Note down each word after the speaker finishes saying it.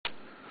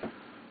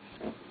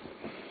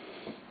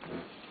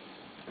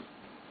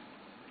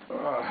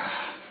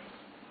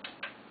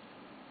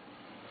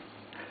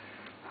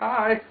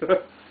Hi.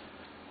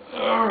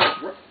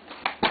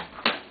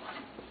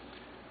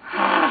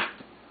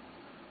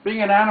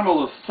 Being an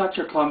animal is such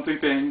a clumsy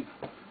thing.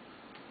 It's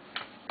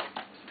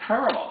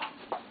terrible.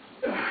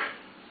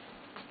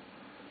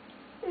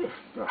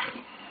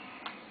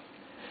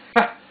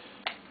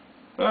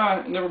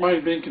 Never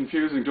mind being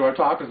confusing. Do I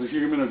talk as a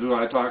human or do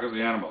I talk as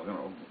the animal? You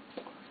know.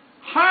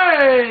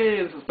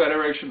 Hi, this is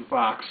Federation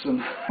Fox, and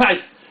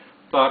I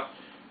thought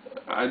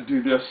I'd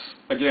do this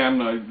again.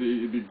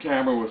 The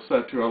camera was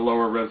set to a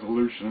lower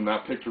resolution, and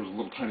that picture was a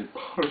little tiny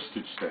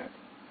postage stamp.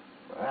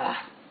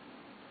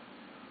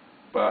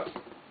 But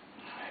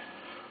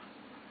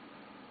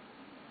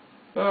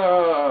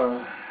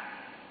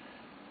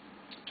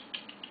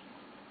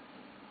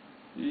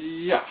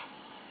yeah.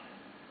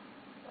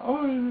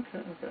 Oh,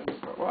 okay.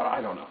 Well,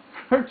 I don't know.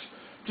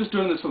 Just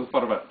doing this for the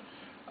fun of it.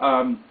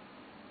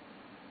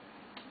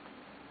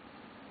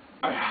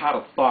 I had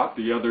a thought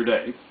the other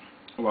day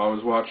while I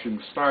was watching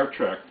Star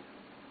Trek.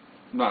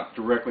 Not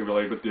directly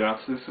related, but yes,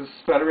 this is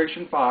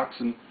Federation Fox,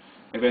 and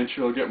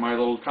eventually I'll get my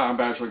little comm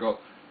badge and I'll go,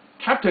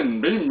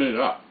 Captain, beam me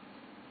up.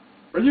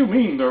 What do you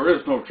mean there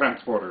is no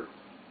transporter?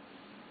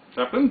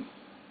 Captain?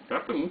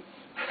 Captain?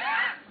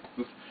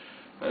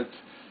 That's,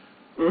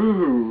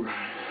 ooh.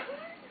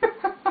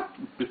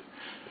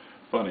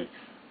 Funny.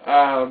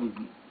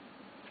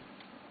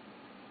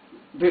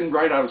 Didn't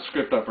write out a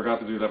script, I forgot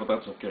to do that, but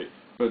that's okay.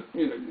 But,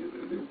 you know,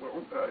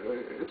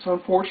 it's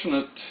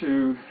unfortunate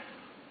to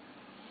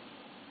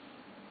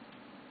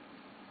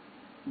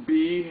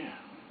be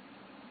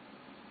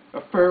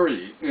a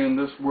furry in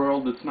this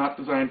world that's not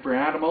designed for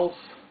animals,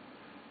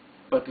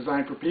 but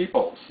designed for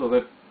people, so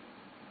that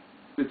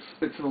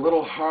it's a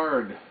little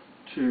hard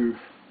to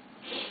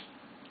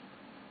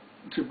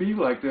be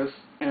like this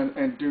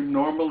and do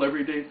normal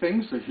everyday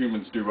things that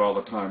humans do all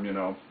the time, you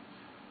know,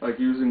 like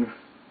using a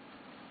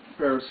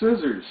pair of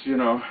scissors, you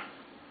know.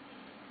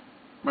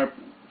 My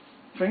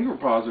finger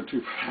paws are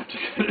too fat to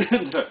get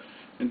into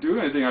and do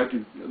anything.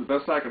 The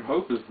best I can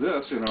hope is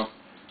this, you know,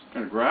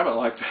 kind of grab it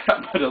like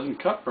that, but it doesn't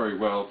cut very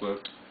well, so,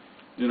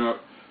 you know,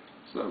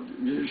 so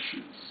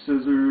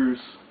scissors,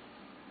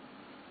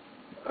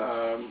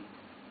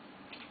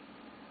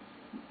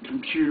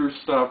 computer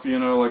stuff, you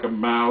know, like a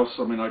mouse.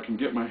 I mean, I can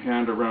get my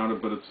hand around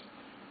it, but it's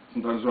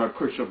sometimes when I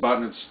push a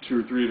button, it's 2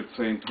 or 3 at the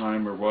same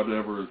time or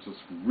whatever. It's just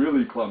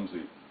really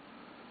clumsy.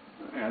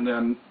 And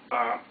then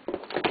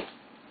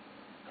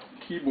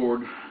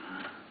keyboard.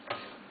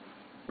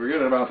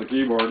 Forget about the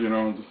keyboard, you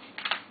know,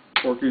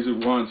 4 keys at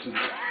once.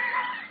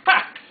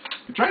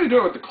 I'm trying to do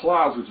it with the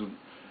claws, which is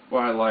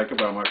what I like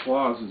about my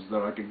claws, is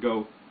that I can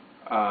go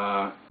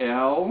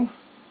L,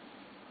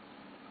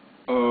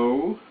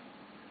 O,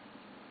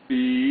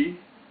 B,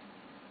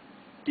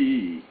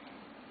 E.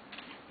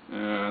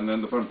 And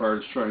then the fun part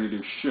is trying to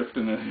do shift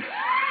and then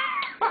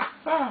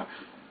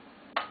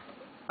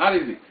not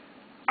easy.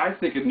 I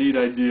think a neat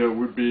idea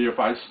would be if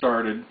I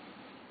started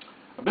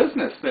a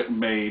business that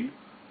made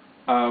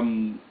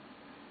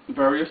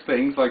various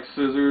things like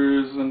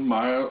scissors and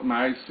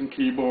mice and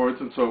keyboards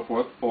and so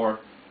forth for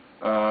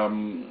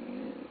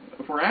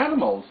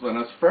animals and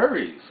as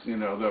furries. You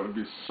know, that would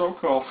be so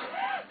cool.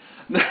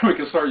 Then we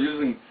can start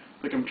using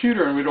the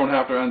computer and we don't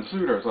have to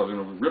unsuit ourselves. You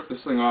know, we rip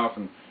this thing off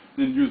and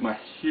then use my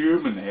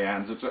human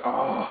hands. It's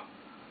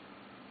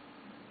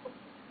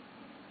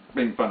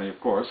being funny, of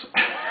course.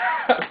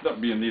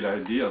 That'd be a neat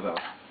idea, though.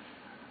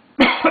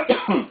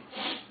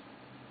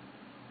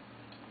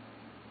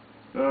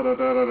 I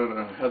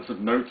had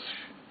some notes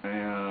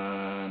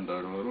and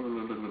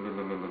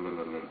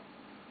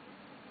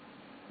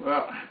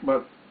well,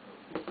 but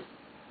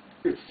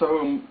it's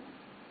so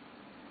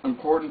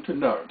important to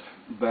note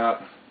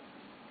that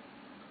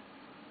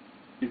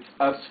it's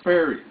us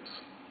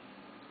fairies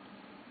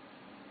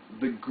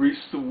that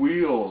grease the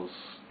wheels,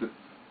 that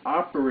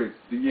operate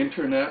the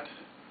internet,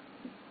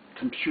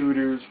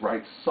 computers,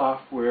 write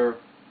software.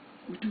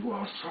 We do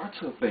all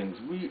sorts of things.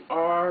 We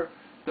are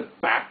the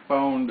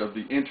backbone of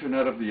the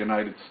internet of the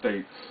United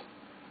States,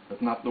 if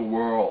not the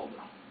world.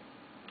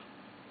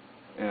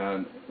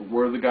 And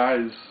we're the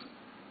guys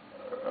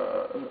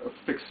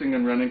fixing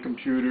and running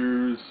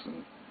computers,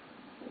 and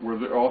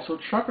we're also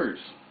truckers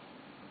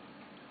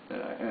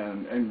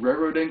and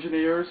railroad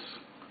engineers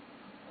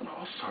and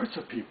all sorts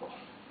of people.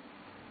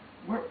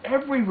 We're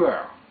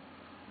everywhere,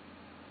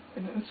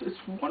 and it's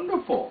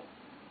wonderful.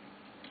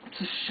 It's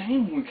a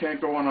shame we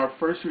can't go on our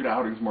fursuit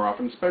outings more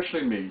often,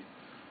 especially me,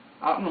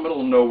 out in the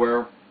middle of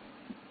nowhere,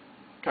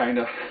 kind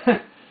of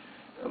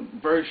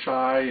very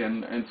shy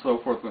and so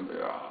forth.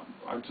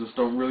 I just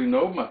don't really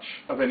know much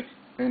of any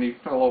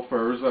fellow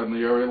furs in the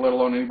area, let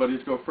alone anybody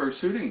to go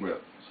fursuiting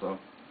with. So,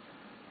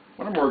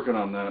 but I'm working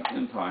on that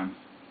in time.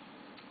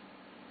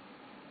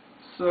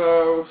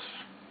 So,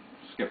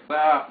 skip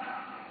that,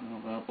 blah,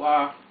 blah,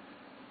 blah.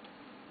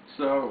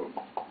 So,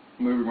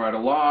 moving right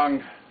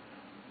along,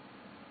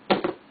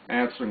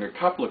 answering a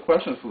couple of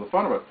questions for the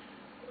fun of it.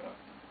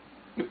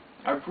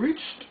 I've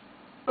reached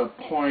a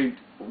point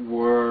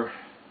where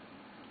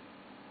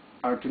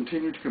I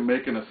continue to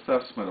make an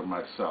assessment of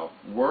myself.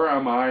 Where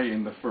am I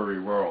in the furry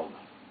world?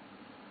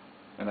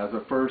 And as a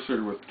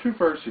fursuiter with 2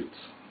 fursuits,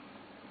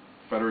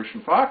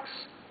 Federation Fox,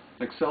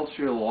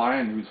 Excelsior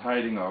Lion, who's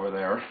hiding over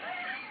there.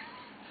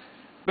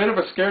 Bit of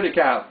a scaredy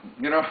cat,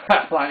 you know,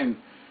 that lion.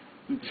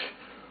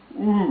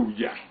 Ooh,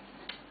 yeah.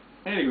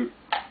 Anywho,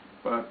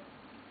 but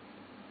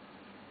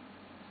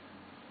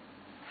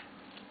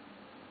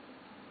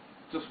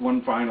just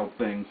one final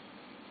thing.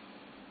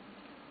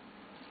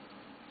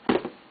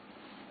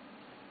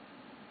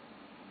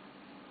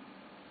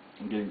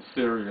 I'm getting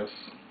serious.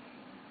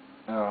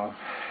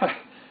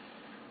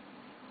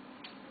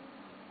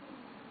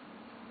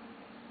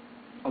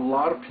 A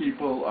lot of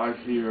people I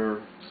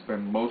hear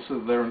spend most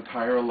of their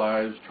entire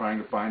lives trying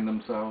to find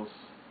themselves.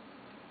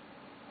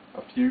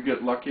 A few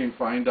get lucky and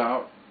find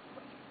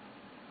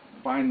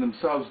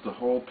themselves the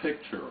whole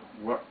picture.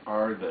 What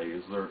are they?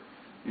 Is there,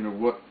 you know,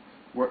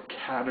 what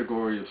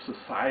category of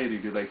society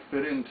do they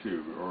fit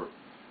into,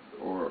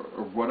 or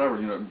whatever,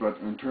 you know, but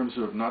in terms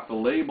of not the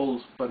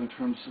labels, but in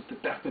terms of the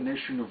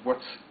definition of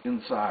what's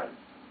inside.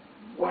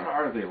 What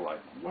are they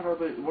like? What are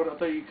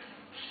they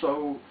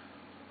so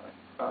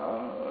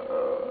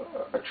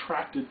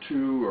attracted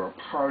to or a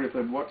part of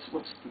them?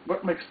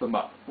 What makes them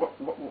up?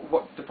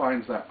 What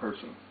defines that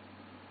person?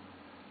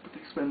 But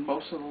they spend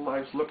most of their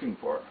lives looking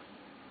for it.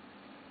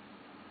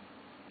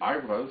 I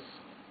was.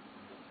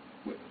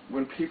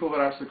 When people would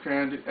ask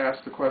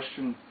the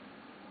question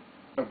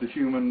of the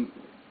human,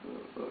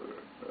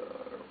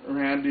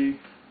 Randy,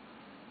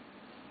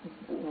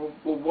 well,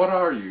 what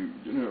are you?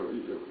 You know,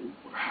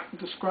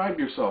 describe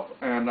yourself.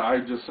 And I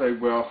just say,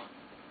 well,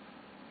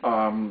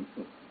 I'm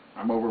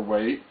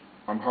overweight,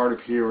 I'm hard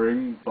of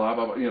hearing, blah,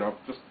 blah, blah, you know,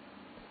 just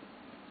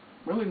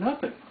really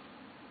nothing.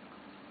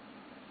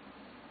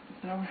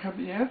 Now I have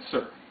the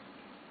answer.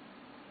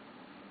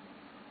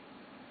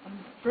 I'm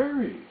a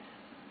furry.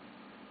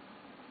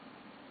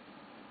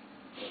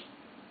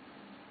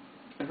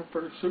 And a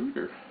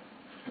fursuiter.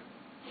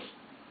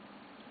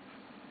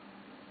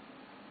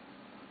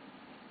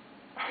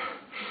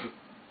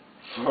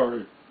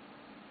 Sorry.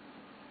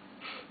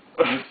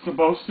 It's the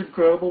most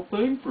incredible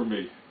thing for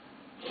me.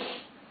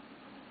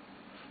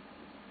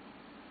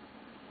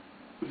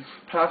 These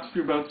past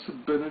few months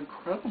have been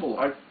incredible.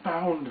 I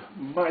found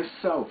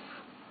myself.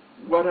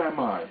 What am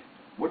I?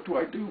 What do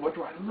I do? What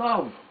do I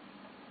love?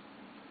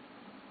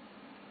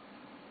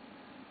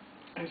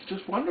 And it's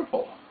just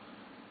wonderful.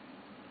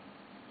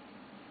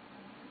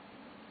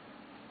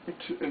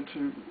 And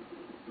to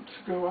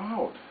go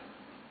out.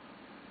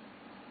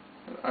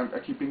 I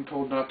keep being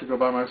told not to go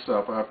by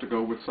myself. I have to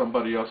go with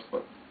somebody else,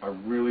 but I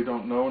really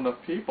don't know enough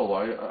people.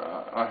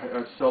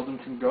 I seldom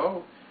can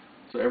go.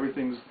 So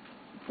everything's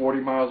 40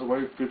 miles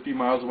away, 50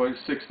 miles away,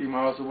 60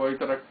 miles away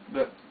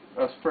that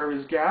us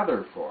furries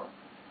gather for.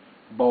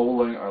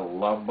 Bowling, I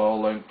love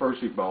bowling,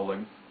 fursuit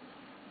bowling,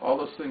 all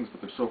those things,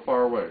 but they're so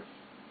far away.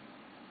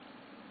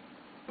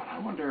 But I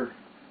wonder,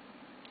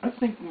 I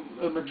think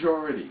the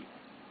majority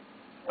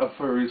of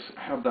furries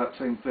have that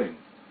same thing.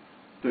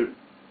 That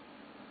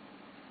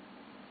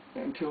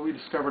until we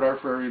discovered our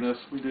furriness,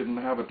 we didn't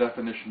have a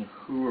definition of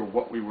who or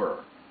what we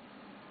were.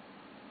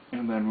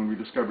 And then when we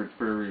discovered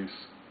furries,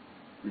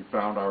 we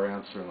found our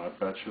answer, and I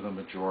bet you the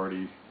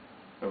majority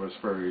of us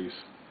furries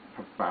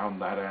have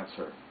found that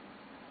answer.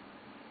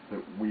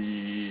 That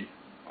we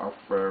are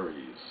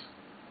furries.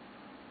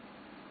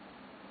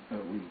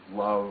 That we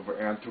love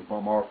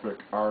anthropomorphic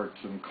art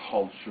and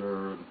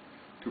culture, and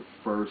to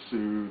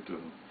fursuit,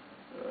 and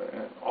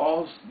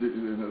all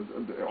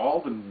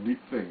the neat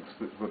things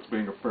that what's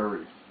being a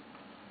furry.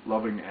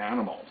 Loving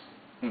animals,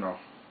 you know.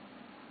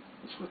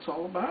 That's what it's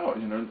all about,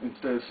 you know.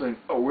 Instead of saying,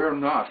 oh, we're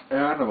not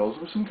animals,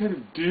 we're some kind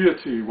of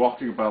deity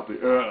walking about the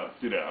earth,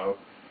 you know.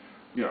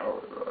 You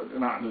know,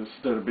 not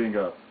instead of being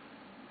a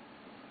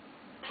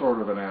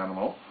sort of an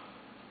animal.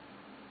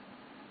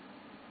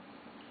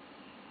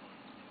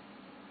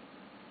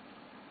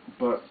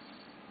 But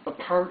a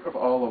part of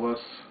all of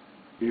us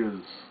is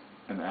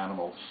an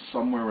animal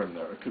somewhere in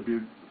there. It could be,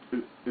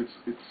 it's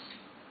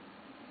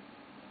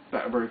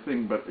that very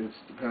thing, but it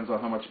depends on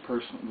how much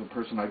the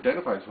person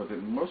identifies with it.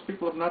 And most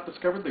people have not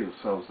discovered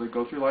themselves. They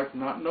go through life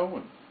not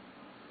knowing.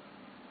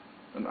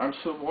 And I'm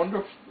so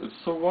wonderful. It's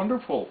so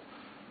wonderful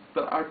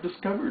that I've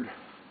discovered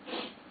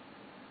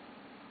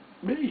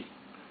me.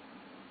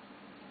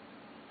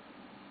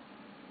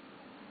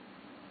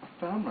 I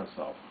found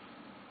myself.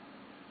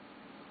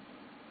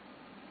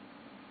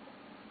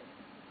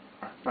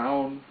 I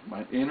found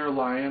my inner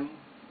lion,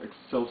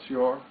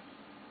 Excelsior.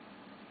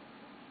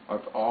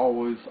 I've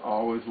always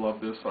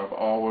loved this. I've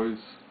always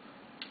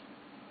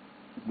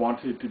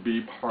wanted to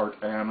be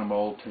part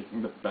animal,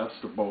 taking the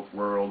best of both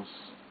worlds.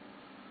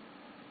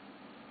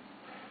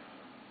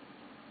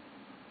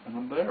 And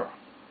I'm there.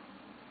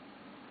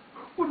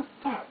 Who would have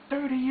thought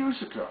 30 years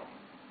ago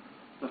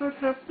that I'd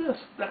have this,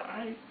 that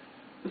I,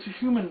 as a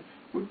human,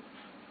 would...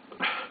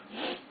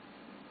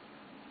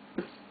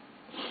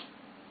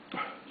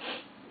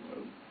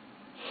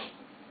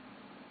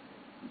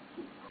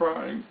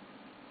 crying.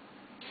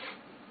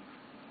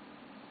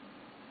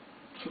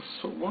 It's just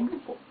so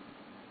wonderful.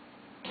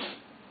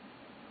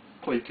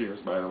 Play tears,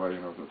 by the way. You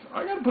know,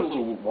 I got to put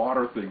little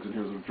water things in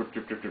here, so drip,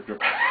 drip, drip, drip,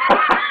 drip.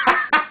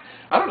 I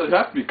don't know. It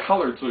has to be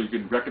colored so you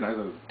can recognize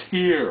it as a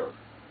tear.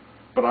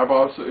 But I've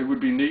also, it would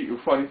be neat,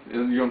 funny,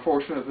 and the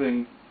unfortunate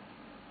thing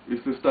is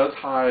this does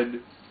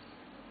hide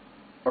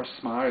our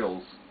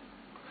smiles.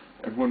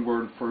 And one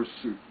word,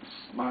 fursuit,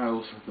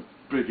 smiles are the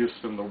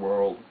biggest in the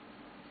world.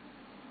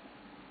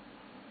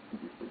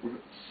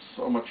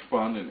 So much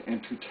fun and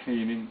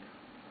entertaining.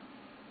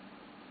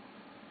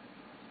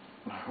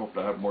 I hope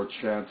to have more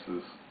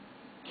chances,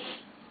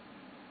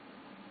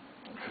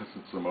 because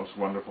it's the most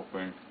wonderful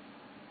thing.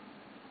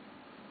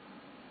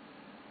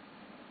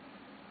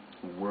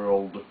 The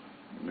world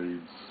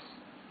needs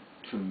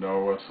to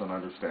know us and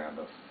understand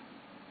us,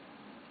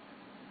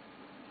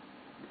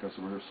 because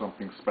we're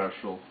something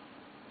special.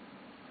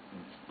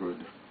 It's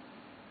good.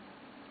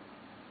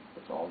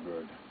 It's all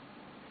good.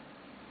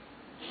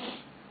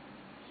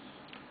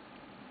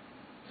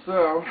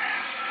 So,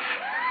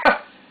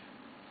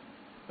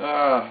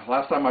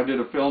 last time I did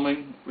a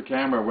filming, the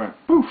camera went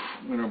poof.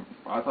 You know,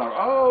 I thought,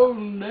 oh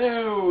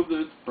no,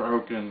 it's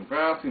broken.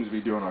 Well, it seems to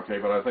be doing okay,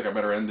 but I think I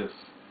better end this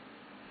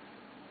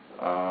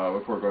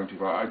before going too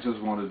far. I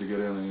just wanted to get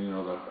in, and you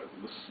know,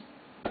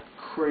 this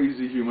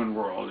crazy human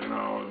world, you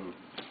know.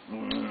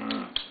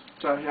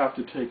 So I have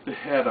to take the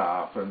head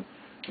off and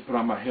to put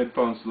on my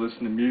headphones to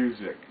listen to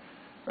music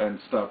and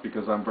stuff,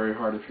 because I'm very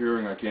hard of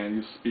hearing. I can't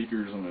use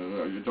speakers,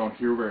 and you don't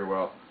hear very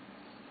well.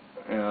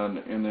 And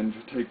then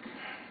to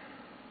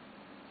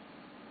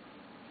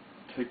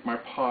take my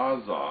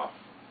paws off.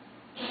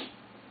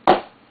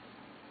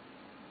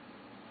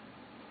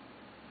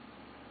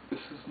 This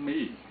is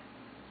me.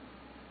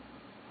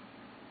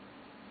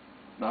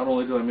 Not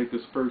only do I make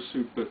this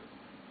fursuit, but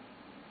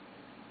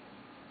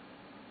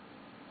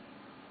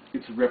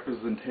it's a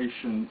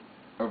representation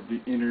of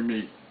the inner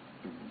me,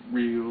 the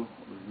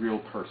real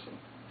person.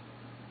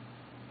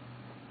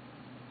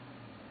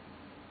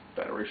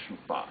 Federation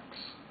Fox.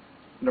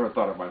 Never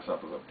thought of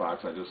myself as a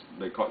fox.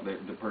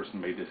 The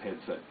person made this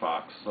headset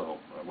Fox, so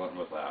I went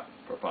with that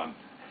for fun.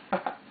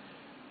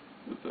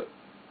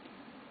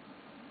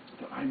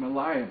 I'm a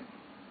lion.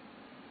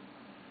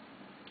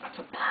 That's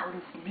a part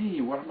of me,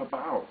 what I'm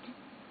about.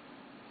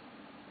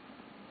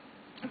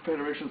 And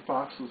Federation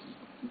Fox is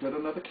yet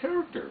another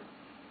character.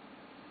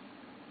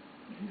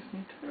 He's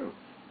me too.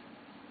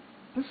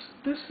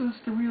 This is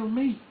the real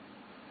me.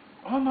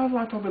 All my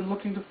life I've been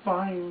looking to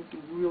find the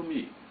real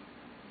me.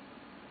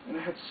 And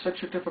I had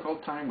such a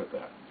difficult time with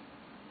that.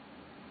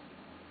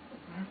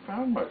 And I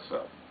found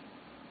myself.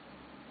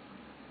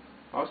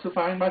 I also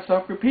find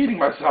myself repeating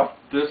myself.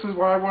 This is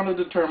why I wanted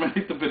to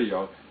terminate the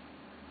video.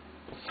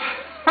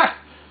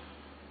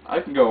 I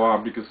can go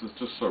on because it's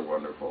just so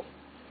wonderful.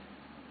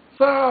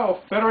 So,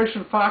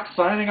 Federation Fox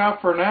signing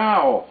out for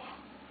now.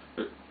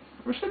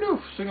 We should do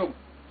a single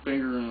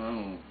finger,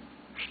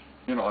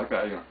 you know, like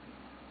that, you know.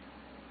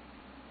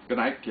 Good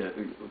night, kid.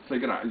 Say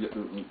good night.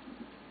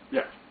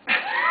 Yeah.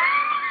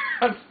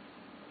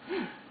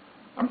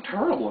 I'm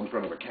terrible in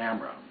front of a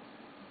camera.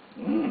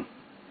 A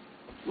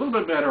little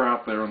bit better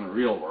out there in the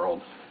real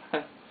world.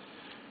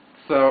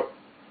 So,